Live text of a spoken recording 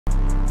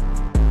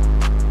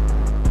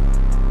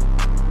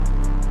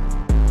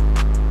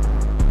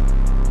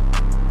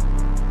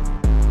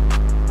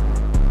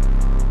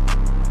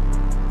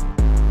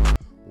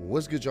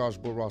What's good, y'all? It's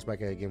Boy Ross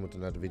back at it again with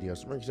another video.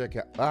 So we're gonna check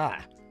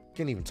out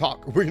can't even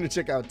talk. We're gonna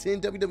check out 10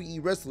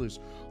 WWE wrestlers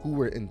who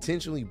were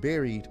intentionally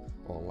buried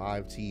on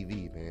live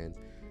TV, man.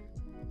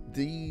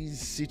 These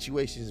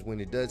situations, when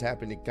it does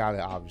happen, it gotta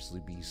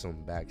obviously be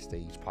some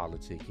backstage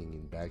politicking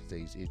and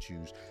backstage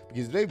issues,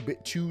 because if they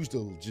choose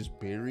to just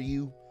bury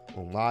you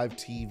on live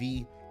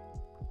TV,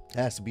 it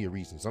has to be a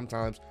reason.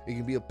 Sometimes it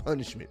can be a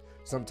punishment.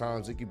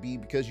 Sometimes it could be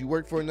because you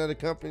work for another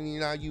company,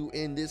 now you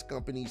in this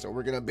company, so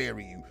we're gonna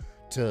bury you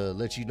to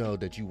let you know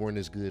that you weren't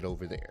as good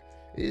over there.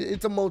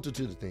 It's a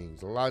multitude of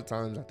things. A lot of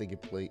times I think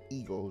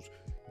egos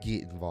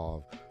get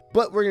involved.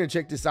 But we're going to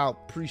check this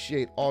out.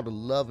 Appreciate all the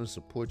love and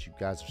support you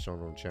guys have shown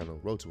on the channel.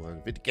 Road to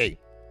 150K.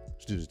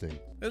 Let's do this thing.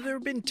 There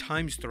have been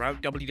times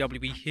throughout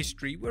WWE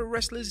history where a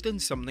wrestler has done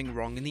something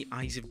wrong in the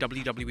eyes of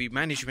WWE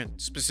management,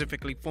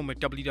 specifically former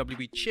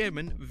WWE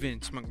chairman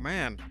Vince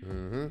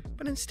McMahon.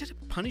 But instead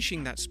of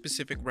punishing that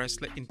specific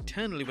wrestler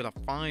internally with a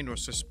fine or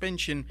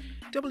suspension,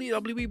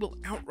 WWE will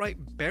outright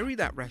bury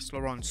that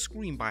wrestler on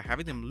screen by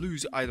having them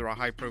lose either a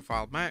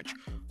high-profile match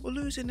or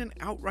lose in an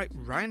outright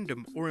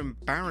random or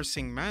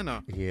embarrassing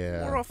manner.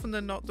 More often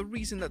than not, the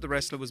reason that the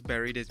wrestler was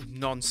buried is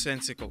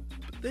nonsensical,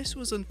 but this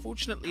was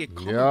unfortunately a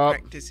common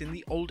practice in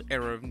the old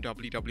era of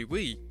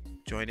WWE.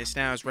 Join us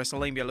now as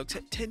WrestleLamia looks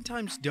at 10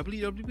 times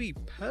WWE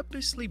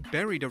purposely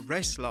buried a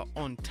wrestler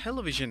on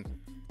television.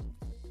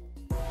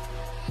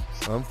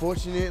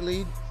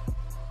 Unfortunately,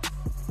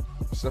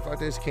 stuff like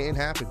this can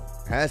happen.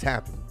 Has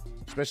happened.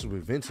 Especially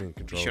with Vince in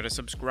control. Be sure to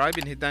subscribe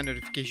and hit that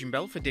notification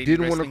bell for daily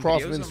Didn't want wrestling to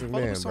cross videos, Vince and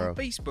follow McMahon, us bro. on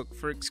Facebook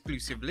for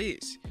exclusive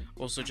lists.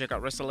 Also check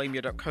out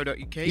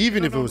WrestleLamia.co.uk.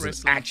 Even if it was an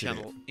wrestling accident.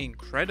 channel.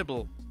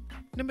 Incredible.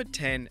 Number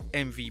 10,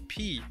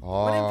 MVP.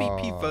 Oh. When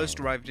MVP first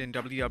arrived in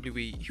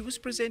WWE, he was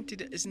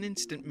presented as an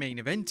instant main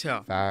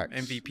eventer. Facts.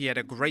 MVP had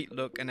a great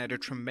look and had a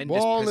tremendous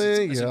Balling,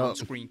 presence as an yeah.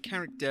 on-screen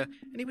character,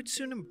 and he would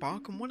soon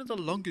embark on one of the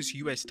longest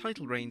US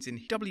title reigns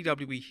in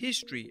WWE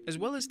history, as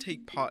well as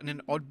take part in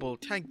an oddball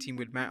tag team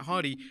with Matt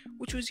Hardy,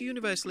 which was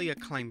universally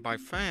acclaimed by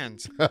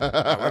fans.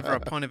 However,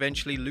 upon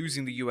eventually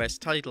losing the US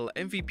title,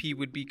 MVP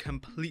would be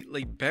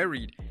completely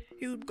buried.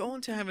 He would go on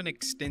to have an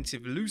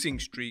extensive losing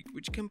streak,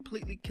 which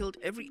completely killed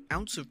every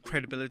ounce of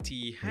credibility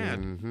he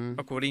had.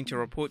 According to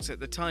reports at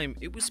the time,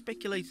 it was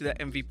speculated that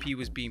MVP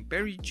was being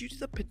buried due to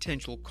the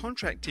potential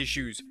contract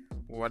issues.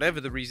 Whatever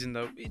the reason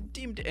though, it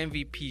dimmed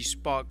MVP's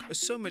spark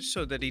so much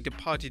so that he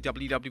departed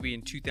WWE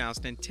in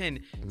 2010,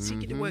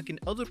 seeking to work in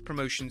other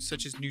promotions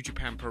such as New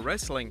Japan Pro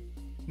Wrestling.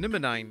 Number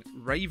 9,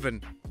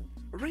 Raven.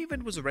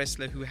 Raven was a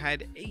wrestler who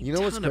had a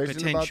ton what's of crazy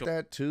potential. about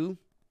that too?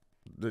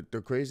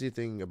 The crazy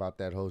thing about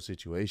that whole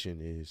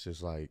situation is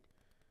just like,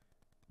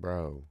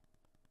 bro,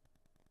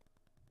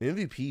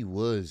 MVP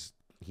was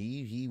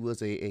he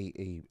was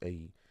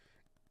a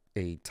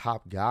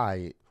top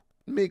guy,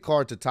 mid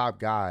card to top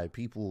guy.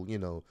 People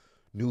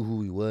knew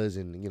who he was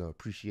and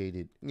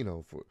appreciated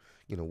for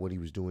what he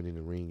was doing in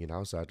the ring and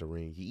outside the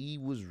ring. He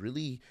was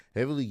really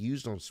heavily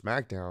used on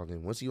SmackDown,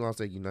 and once he lost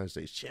that United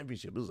States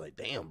Championship, it was like,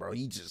 damn, bro,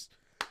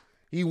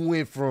 he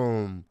went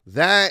from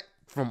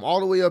all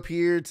the way up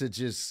here to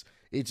his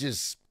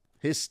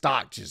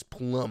stock just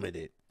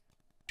plummeted.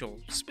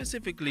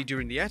 Specifically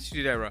during the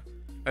Attitude Era.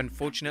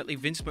 Unfortunately,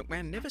 Vince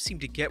McMahon never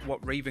seemed to get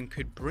what Raven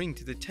could bring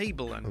to the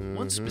table, and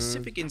one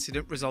specific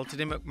incident resulted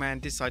in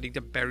McMahon deciding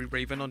to bury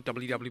Raven on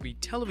WWE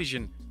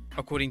television.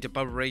 According to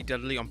Bubba Ray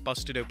Dudley on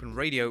Busted Open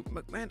Radio,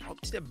 McMahon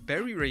opted to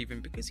bury Raven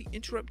because he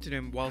interrupted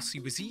him whilst he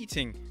was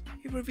eating.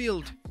 He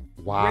revealed,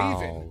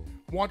 Raven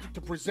wanted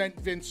to present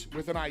Vince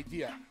with an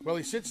idea. Well,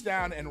 he sits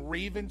down and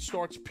Raven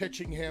starts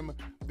pitching him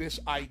this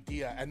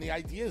idea. And the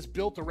idea is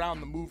built around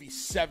the movie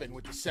Seven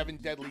with the 7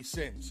 deadly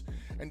sins.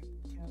 And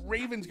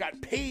Raven's got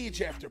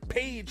page after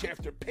page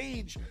after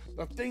page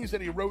of things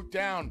that he wrote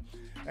down.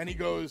 And he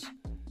goes,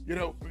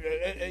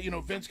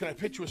 Vince, can I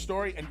pitch you a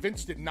story? And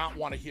Vince did not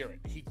want to hear it.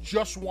 He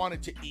just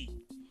wanted to eat.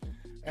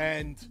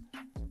 And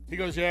he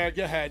goes, yeah,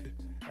 go ahead.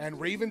 And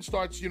Raven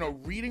starts,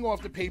 reading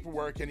off the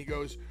paperwork, and he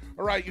goes,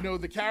 all right,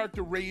 the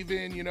character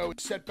Raven,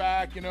 set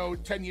back,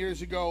 10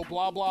 years ago,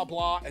 blah, blah,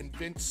 blah. And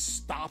Vince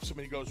stops him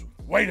and he goes,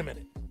 wait a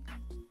minute.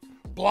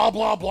 Blah,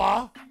 blah,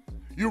 blah?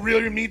 You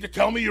really need to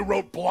tell me you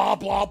wrote blah,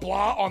 blah,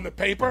 blah on the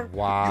paper?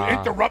 Wow. You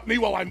interrupt me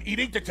while I'm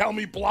eating to tell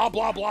me blah,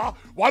 blah, blah?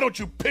 Why don't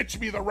you pitch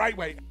me the right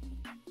way?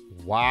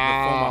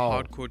 Wow.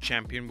 The former hardcore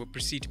champion would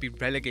proceed to be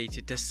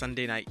relegated to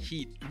Sunday Night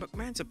Heat.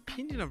 McMahon's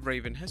opinion of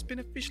Raven has been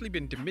officially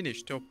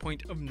diminished to a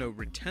point of no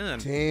return.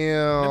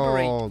 Number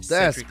 8,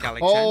 that's Cedric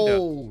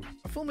cold. Alexander.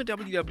 A former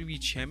WWE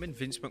chairman,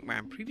 Vince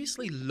McMahon,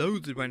 previously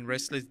loathed when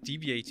wrestlers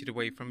deviated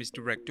away from his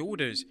direct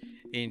orders.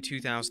 In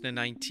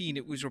 2019,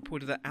 it was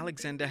reported that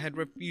Alexander had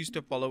refused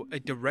to follow a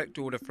direct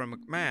order from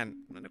McMahon,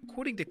 and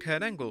according to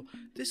Kurt Angle,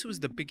 this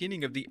was the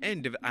beginning of the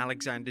end of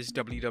Alexander's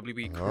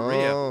WWE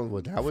career. Oh,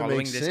 well, that would Following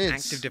make this sense.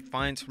 act of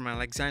defiance from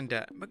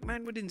Alexander,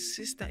 McMahon would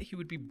insist that he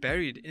would be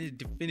buried in a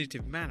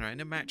definitive manner in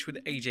a match with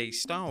AJ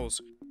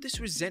Styles. This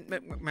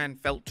resentment McMahon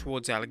felt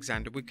towards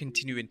Alexander would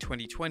continue in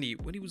 2020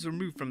 when he was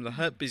removed from the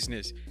Hurt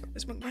Business,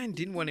 as McMahon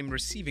didn't want him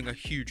receiving a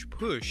huge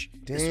push.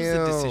 This was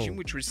a decision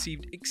which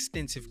received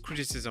extensive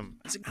criticism,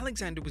 as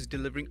Alexander was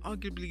delivering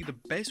arguably the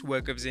best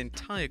work of his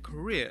entire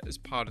career as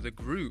part of the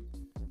group.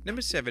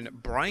 Number 7,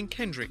 Brian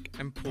Kendrick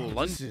and Paul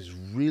London. This is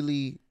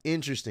really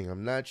interesting.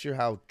 I'm not sure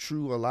how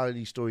true a lot of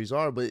these stories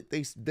are, but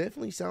they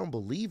definitely sound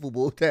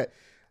believable. That,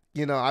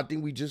 you know, I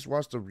think we just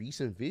watched a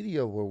recent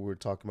video where we're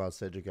talking about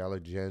Cedric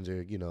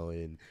Alexander, you know,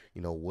 and,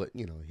 you know, what,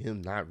 you know,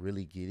 him not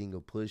really getting a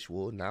push.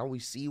 Well, now we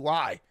see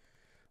why.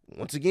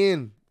 Once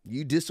again,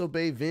 you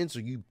disobey Vince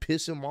or you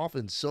piss him off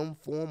in some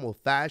form or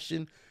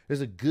fashion, there's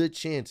a good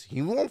chance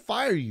he won't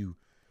fire you.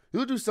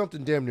 He'll do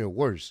something damn near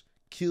worse.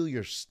 Kill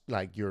your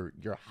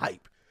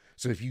hype.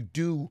 So if you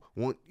do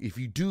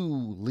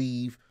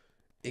leave,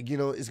 you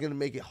know, it's going to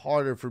make it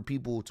harder for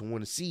people to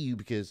want to see you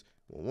because,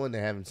 well, one, they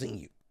haven't seen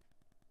you.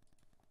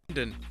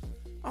 London.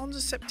 On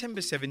the September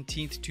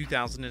 17th,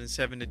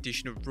 2007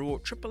 edition of Raw,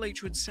 Triple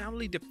H would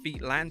soundly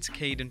defeat Lance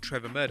Cade and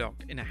Trevor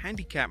Murdoch in a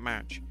handicap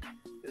match.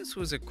 This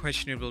was a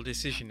questionable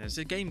decision, as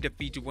the game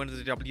defeated one of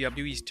the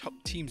WWE's top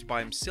teams by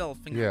himself,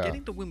 and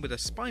getting the win with a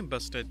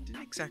spinebuster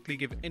didn't exactly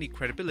give any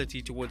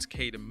credibility towards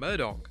Cade and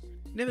Murdoch.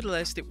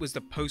 Nevertheless, it was the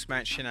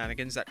post-match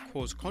shenanigans that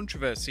caused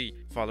controversy.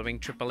 Following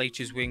Triple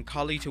H's win,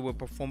 Carlito would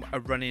perform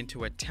a run-in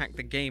to attack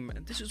the game,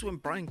 and this was when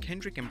Brian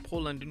Kendrick and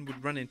Paul London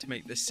would run in to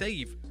make the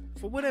save.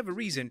 For whatever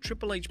reason,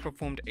 Triple H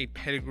performed a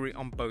pedigree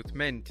on both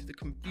men, to the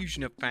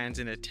confusion of fans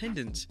in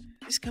attendance.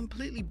 This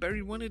completely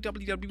buried one of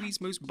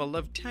WWE's most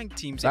beloved tag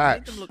teams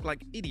and made them look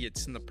like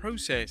idiots in the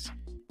process.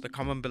 The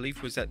common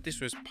belief was that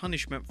this was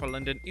punishment for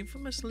London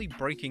infamously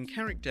breaking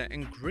character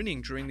and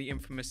grinning during the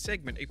infamous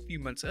segment a few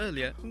months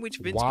earlier in which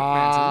Vince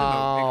McMahon's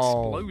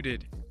limo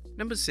exploded.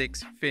 Number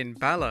 6, Finn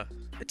Balor.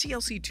 The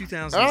TLC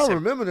 2007. I don't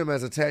remember them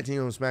as a tag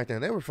team on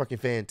SmackDown. They were fucking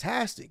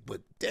fantastic, but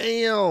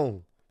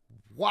damn,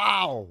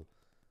 wow.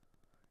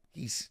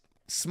 He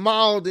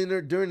smiled in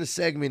there during the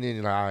segment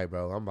and like, all right,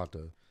 bro,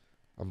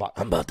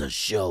 I'm about to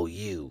show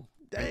you.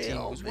 Damn,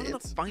 it was one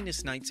of the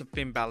finest nights of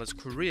Finn Balor's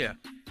career.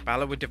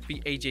 Balor would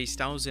defeat AJ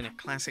Styles in a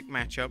classic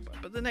matchup,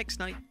 but the next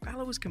night,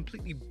 Balor was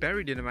completely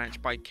buried in a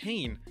match by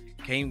Kane.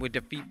 Kane would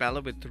defeat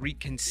Balor with 3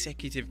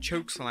 consecutive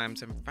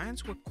chokeslams, and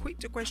fans were quick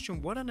to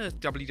question what on earth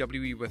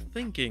WWE were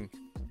thinking.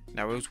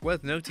 Now, it was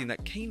worth noting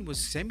that Kane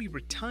was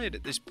semi-retired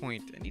at this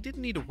point, and he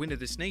didn't need a win of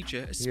this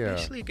nature,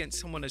 especially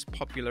against someone as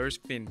popular as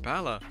Finn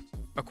Balor.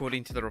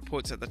 According to the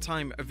reports at the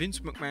time,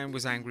 Vince McMahon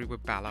was angry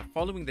with Balor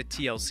following the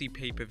TLC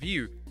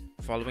pay-per-view.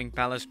 Following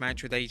Balor's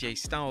match with AJ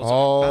Styles,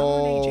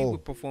 Balor and AJ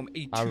would perform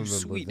a too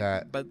sweet,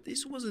 but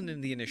this wasn't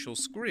in the initial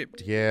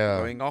script.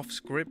 Going off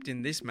script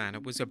in this manner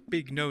was a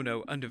big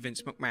no-no under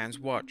Vince McMahon's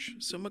watch,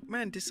 so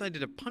McMahon decided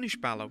to punish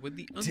Balor with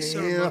the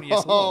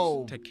unceremonious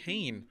loss to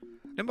Kane.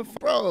 Number 5.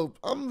 Bro,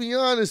 I'm gonna be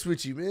honest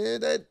with you,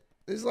 man. That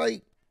is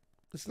like,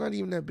 it's not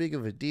even that big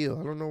of a deal.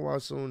 I don't know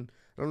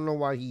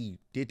why he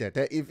did that.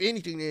 That, if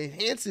anything, it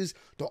enhances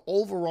the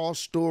overall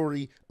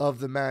story of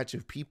the match.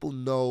 If people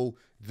know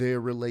their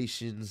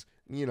relations,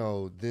 you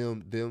know,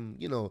 them,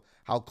 you know,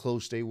 how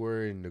close they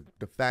were, and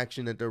the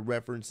faction that they're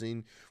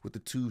referencing with the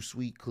too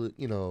sweet,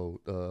 you know,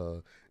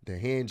 the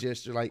hand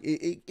gesture, like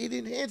it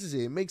enhances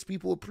it. It makes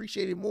people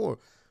appreciate it more.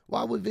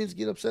 Why would Vince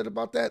get upset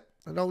about that?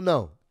 I don't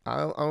know.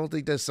 I don't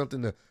think that's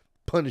something to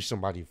punish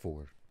somebody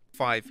for.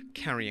 5.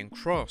 Karrion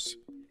Kross.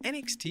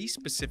 NXT,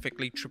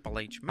 specifically Triple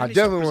H, I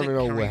definitely want to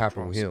know what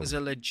happened with him. As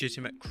a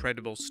legitimate,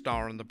 credible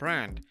star on the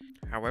brand.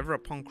 However,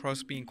 upon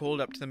Kross being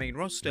called up to the main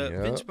roster,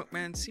 Vince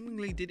McMahon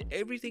seemingly did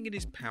everything in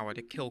his power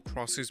to kill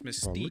Kross's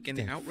mystique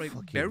and outright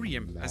bury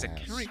him as a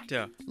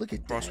character.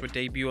 Kross would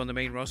debut on the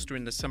main roster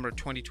in the summer of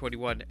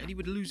 2021, and he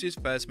would lose his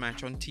first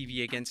match on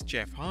TV against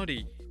Jeff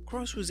Hardy.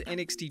 Kross was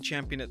NXT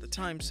champion at the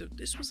time, so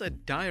this was a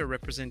dire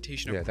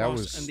representation of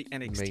Kross and the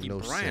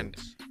NXT brand.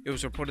 It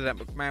was reported that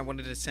McMahon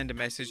wanted to send a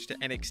message to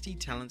NXT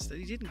talents that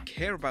he didn't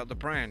care about the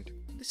brand.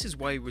 This is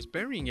why he was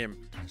burying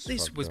him.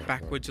 This was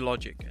backwards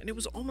logic, and it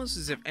was almost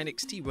as if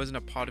NXT wasn't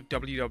a part of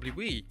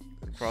WWE.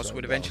 Kross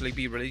would eventually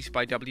be released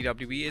by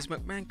WWE as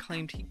McMahon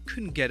claimed he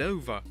couldn't get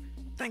over.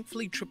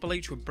 Thankfully, Triple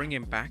H would bring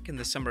him back in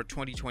the summer of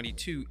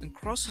 2022, and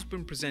Kross has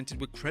been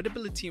presented with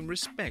credibility and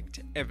respect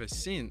ever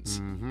since.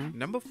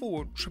 Number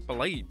 4,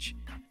 Triple H.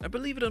 Now,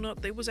 believe it or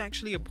not, there was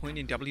actually a point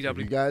in WWE. If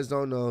you guys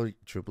don't know,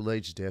 Triple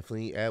H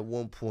definitely at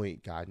one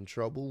point got in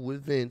trouble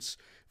with Vince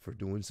for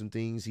doing some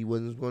things he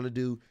wasn't going to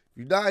do. If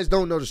you guys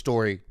don't know the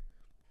story,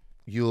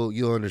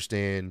 you'll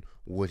understand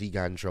what he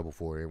got in trouble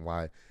for and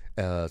why.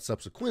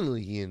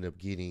 Subsequently, he ended up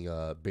getting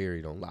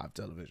buried on live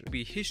television.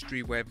 Be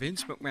history where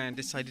Vince McMahon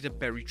decided to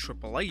bury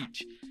Triple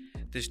H.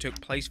 This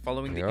took place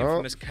following the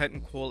infamous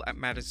curtain call at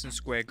Madison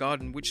Square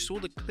Garden, which saw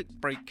the Click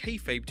break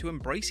kayfabe to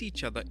embrace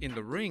each other in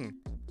the ring.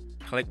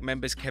 Click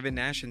members Kevin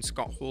Nash and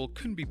Scott Hall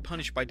couldn't be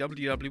punished by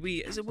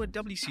WWE as they were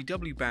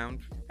WCW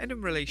bound, and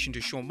in relation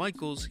to Shawn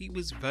Michaels, he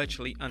was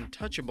virtually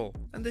untouchable,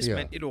 and this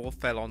meant it all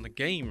fell on the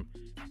game.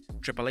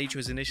 Triple H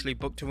was initially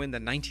booked to win the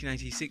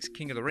 1996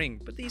 King of the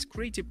Ring, but these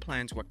creative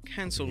plans were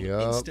cancelled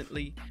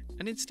instantly,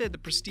 and instead the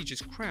prestigious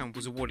crown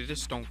was awarded to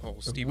Stone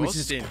Cold Steve Which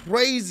Austin. is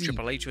crazy.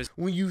 Triple H was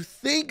When you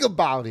think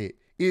about it,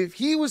 if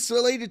he was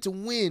slated to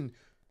win,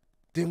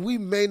 then we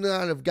may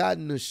not have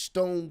gotten the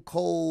Stone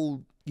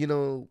Cold,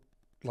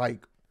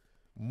 like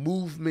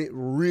movement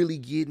really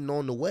getting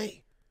on the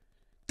way.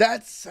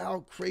 That's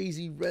how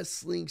crazy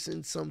wrestling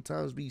can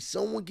sometimes be.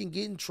 Someone can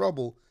get in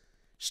trouble.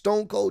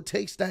 Stone Cold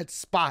takes that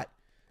spot.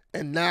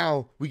 And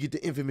now we get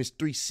the infamous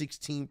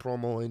 316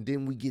 promo. And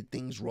then we get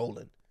things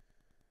rolling.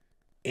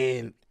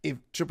 And if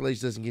Triple H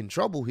doesn't get in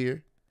trouble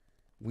here,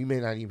 we may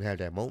not even have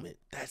that moment.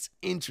 That's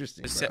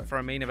interesting. Was set for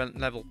a main event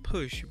level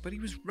push, but he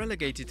was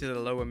relegated to the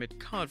lower mid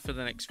card for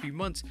the next few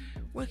months,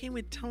 working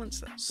with talents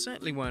that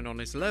certainly weren't on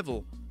his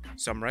level.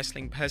 Some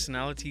wrestling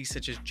personalities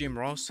such as Jim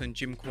Ross and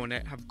Jim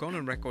Cornette have gone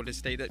on record to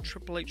state that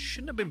Triple H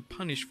shouldn't have been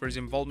punished for his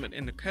involvement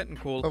in the curtain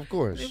call. Of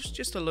course. It was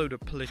just a load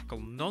of political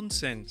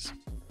nonsense.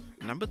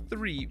 Number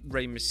 3,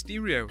 Rey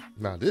Mysterio.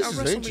 Now this At is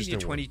WrestleMania interesting.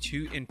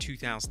 22 in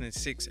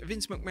 2006,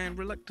 Vince McMahon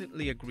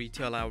reluctantly agreed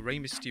to allow Rey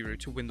Mysterio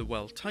to win the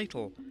world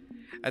title.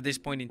 At this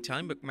point in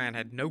time, McMahon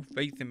had no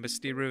faith in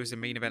Mysterio as a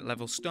main event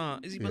level star,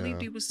 as he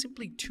believed he was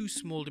simply too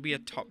small to be a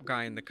top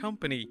guy in the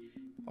company.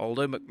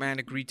 Although McMahon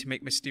agreed to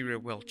make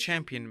Mysterio world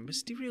champion,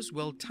 Mysterio's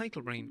world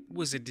title reign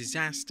was a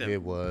disaster.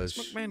 It was.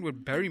 McMahon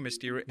would bury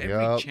Mysterio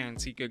every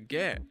chance he could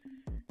get.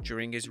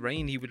 During his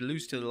reign, he would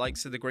lose to the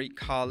likes of the great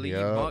Khali,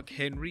 Mark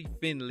Henry,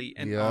 Finlay,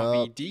 and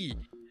RVD.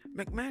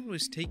 McMahon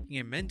was taking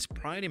immense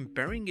pride in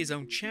burying his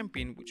own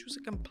champion, which was a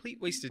complete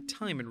waste of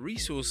time and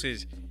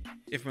resources.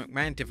 If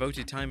McMahon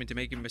devoted time into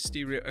making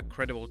Mysterio a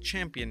credible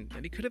champion,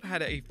 then he could have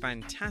had a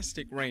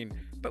fantastic reign,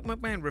 but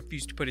McMahon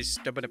refused to put his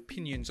stubborn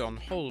opinions on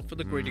hold for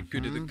the greater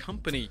good of the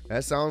company.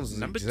 That sounds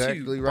Number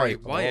exactly 2,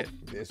 right. Bray Wyatt.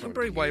 This When one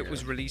Bray Wyatt here.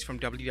 was released from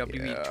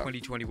WWE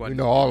 2021, We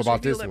know all it was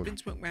about this revealed one. that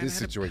Vince McMahon This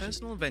had situation. a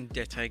personal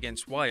vendetta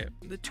against Wyatt.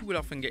 The two would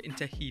often get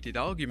into heated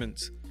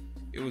arguments.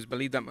 It was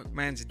believed that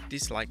McMahon's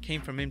dislike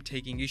came from him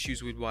taking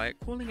issues with Wyatt,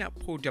 calling out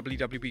poor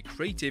WWE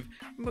creative,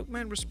 and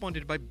McMahon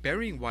responded by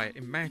burying Wyatt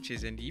in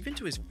matches and even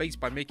to his face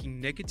by making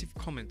negative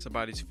comments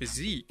about his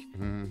physique.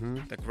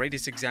 The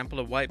greatest example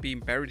of Wyatt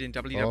being buried in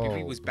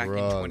WWE was back in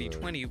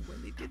 2020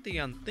 when they did the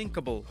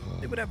unthinkable.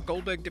 They would have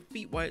Goldberg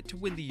defeat Wyatt to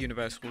win the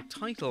Universal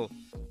title.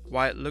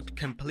 Wyatt looked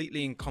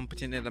completely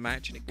incompetent in the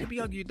match, and it could be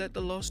argued that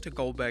the loss to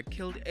Goldberg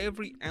killed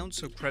every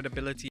ounce of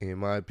credibility. In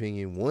my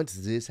opinion, once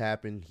this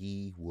happened,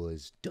 he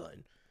was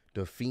done.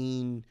 The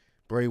Fiend,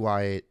 Bray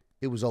Wyatt,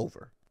 it was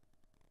over.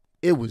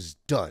 It was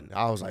done.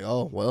 I was like,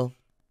 oh, well.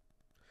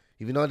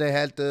 Even though they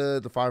had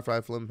the Firefly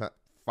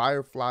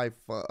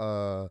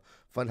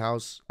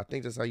Funhouse, I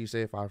think that's how you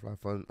say it, Firefly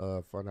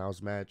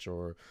Funhouse match,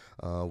 or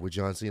with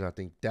John Cena, I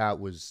think that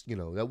was,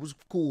 that was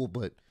cool,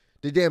 but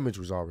the damage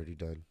was already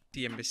done.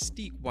 And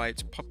mystique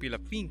Wyatt's popular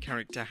Fiend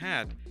character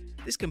had.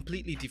 This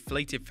completely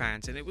deflated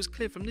fans, and it was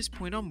clear from this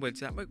point onwards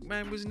that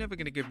McMahon was never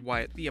going to give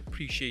Wyatt the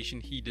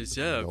appreciation he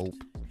deserved. Nope.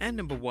 And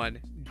number 1,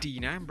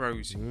 Dean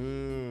Ambrose.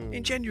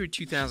 In January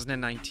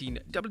 2019,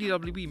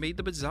 WWE made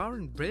the bizarre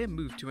and rare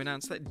move to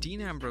announce that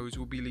Dean Ambrose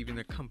will be leaving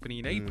the company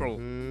in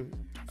April.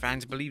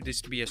 Fans believed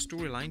this to be a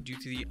storyline due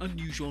to the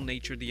unusual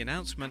nature of the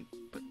announcement,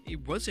 but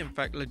it was in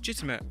fact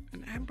legitimate,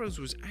 and Ambrose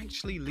was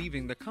actually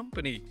leaving the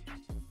company.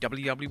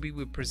 WWE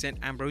would present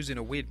Ambrose in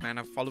a weird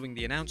manner following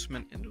the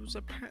announcement, and it was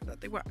apparent that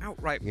they were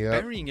outright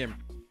burying him.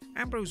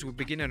 Ambrose would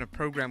begin on a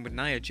program with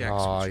Nia Jax,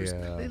 which was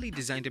clearly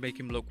designed to make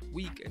him look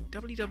weak, and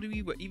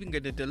WWE were even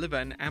going to deliver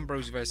an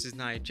Ambrose vs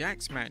Nia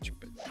Jax match,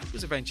 but it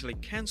was eventually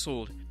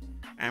cancelled.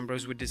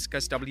 Ambrose would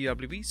discuss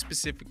WWE,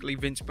 specifically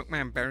Vince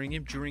McMahon burying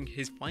him during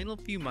his final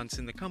few months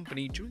in the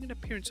company during an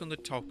appearance on the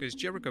Talkers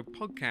Jericho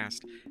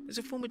podcast, as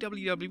a former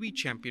WWE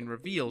champion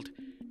revealed.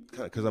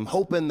 Because I'm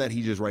hoping that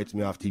he just writes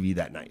me off TV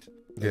that night.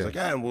 He's like,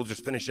 and we'll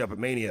just finish up at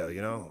Mania,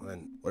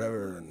 and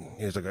whatever. And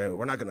he's like, hey,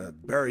 we're not going to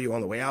bury you on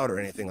the way out or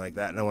anything like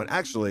that. And I went,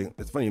 actually,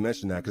 it's funny you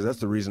mentioned that, because that's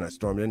the reason I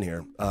stormed in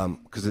here.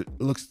 Because it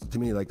looks to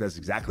me like that's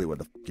exactly what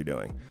the f you're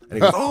doing. And he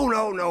goes, oh,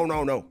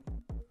 no.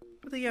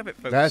 But there you have it,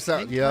 folks. That's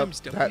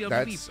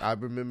WWE. I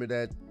remember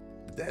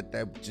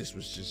that just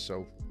was just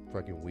so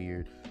fucking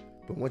weird.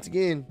 But once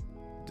again,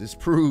 this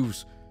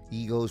proves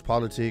egos,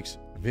 politics,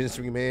 Vince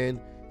McMahon.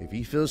 If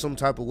he feels some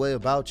type of way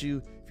about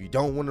you, if you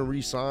don't want to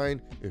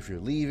re-sign, if you're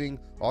leaving,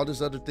 all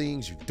these other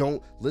things, you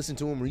don't listen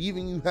to him, or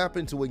even you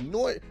happen to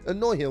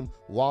annoy him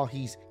while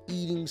he's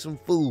eating some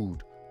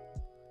food,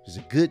 there's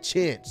a good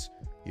chance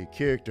your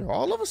character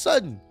all of a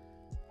sudden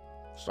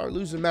start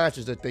losing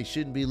matches that they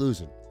shouldn't be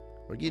losing,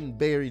 or getting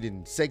buried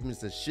in segments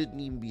that shouldn't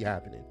even be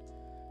happening.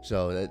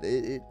 So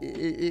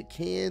it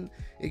can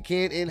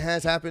and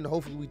has happened.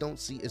 Hopefully we don't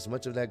see as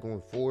much of that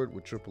going forward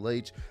with Triple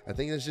H. I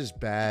think that's just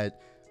bad.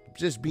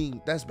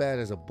 That's bad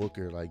as a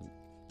booker. Like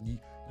you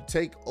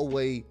take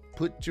away,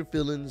 put your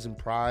feelings and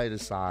pride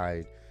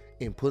aside,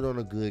 and put on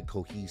a good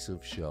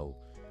cohesive show.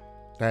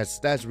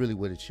 That's really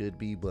what it should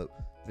be. But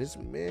Vince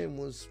McMahon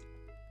was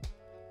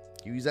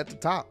at the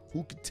top.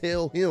 Who could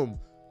tell him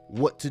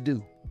what to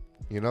do?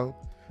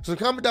 So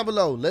comment down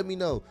below. Let me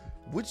know.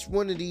 which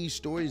one of these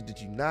stories did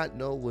you not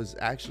know was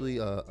actually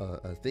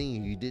a thing,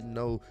 and you didn't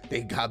know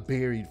they got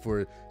buried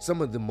for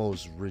some of the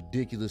most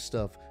ridiculous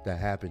stuff that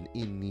happened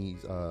in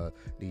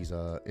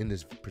in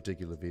this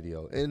particular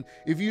video? And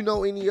if you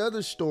know any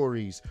other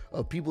stories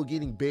of people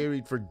getting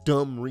buried for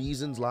dumb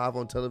reasons live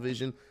on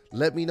television,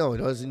 let me know. It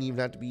doesn't even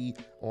have to be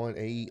on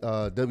a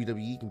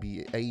WWE. It can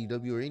be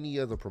AEW or any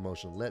other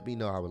promotion. Let me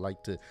know. I would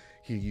like to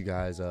hear you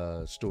guys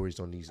stories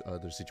on these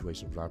other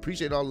situations. I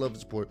appreciate all the love and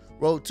support.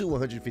 Road to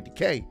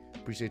 150K.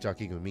 Appreciate y'all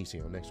kicking with me. See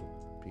you on the next one.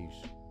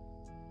 Peace.